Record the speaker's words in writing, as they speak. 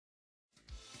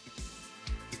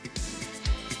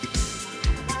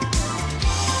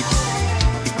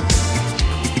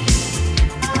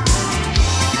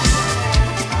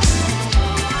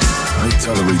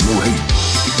tolerate no hate.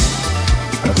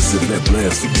 I consider that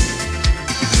blasphemy.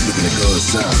 Looking at God's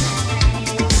side.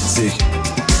 See,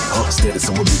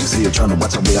 status on my bitches here, trying to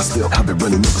watch how way I step. I've been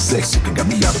running up a sex, chicken got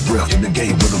me out of breath. In the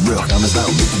game with a real, diamonds out,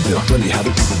 make you bill. Funny how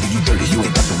the people do you dirty, you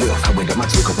ain't got the wealth. I ain't got my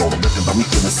trick on, I'm ripping by me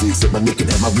feeling sick. Set my neck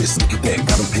and have my wrist, look at that,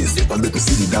 got him pissed. If I let the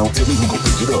city down, tell me who gon'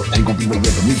 pick it up. Ain't gon' be no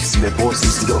way for me, see that boy,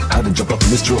 sleeps it up. I done jump up in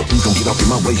this truck, please don't get off in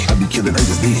my way. I be killing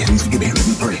haters dead, please forgive me, let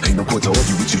me pray. Ain't no point to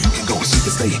argue with you, you can go, she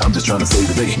can stay. I'm just trying to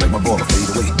save the day, make my baller fade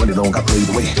away. Run it on, got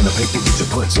played away. In the paper, get your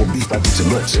punch, on beef, I get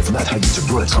your lunch. If not, I get your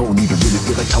brunch. I don't even really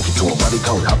feel like talking to him, why they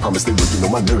call it? I promise they working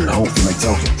on my nerve. I don't feel like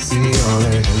talking. See all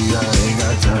that hate, I ain't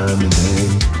got time today.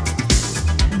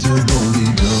 Just don't be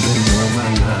jumping on my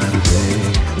line today.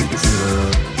 Reconsider.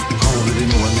 I don't really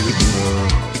know I need to get up.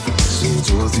 Soon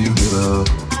towards you get up.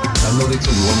 I know they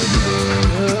tell you I'm a nigga.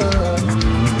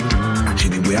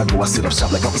 Anywhere I go, I sit up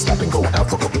shop like I'm a stop and go. I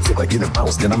fuck up and flip like getting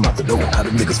bounced, then I'm out the door. How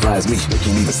them niggas rise me? They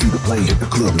can't even see the plane. Hit the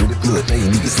club, let it flood. They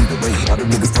ain't even see the rain. How them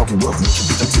niggas talking rough? Look, you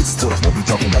bitch, I'm tits tough. Won't be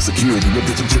talking about security, no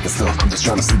bitch, I'm chicken stuff. I'm just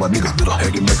trying to see why niggas bitter.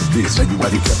 Acting like a bitch. Now you why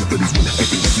they clapping for these women?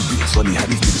 Acting like you bitch. Funny how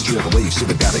these niggas trail away.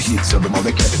 Should've got a hit. Tell them all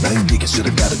that capping. I ain't digging.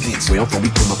 Should've got a ditch. Where I'm from, we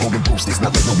pull up on the boost. It's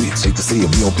not like no witch. Hate to say it,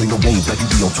 we don't play no games like you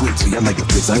be on Twitch. See, I like the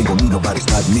flicks. I ain't gon' need nobody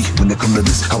spotting me. When they come to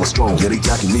this, I was strong. Yeah, they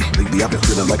jocking me. Lately, I've been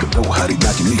feeling like a dough. How they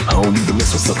knocking me? I don't even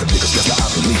mess with sucker niggas. That's the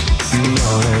op of me. See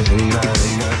all that hate, I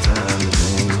ain't got time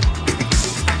today.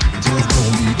 Just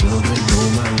don't be jumping on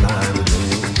my line.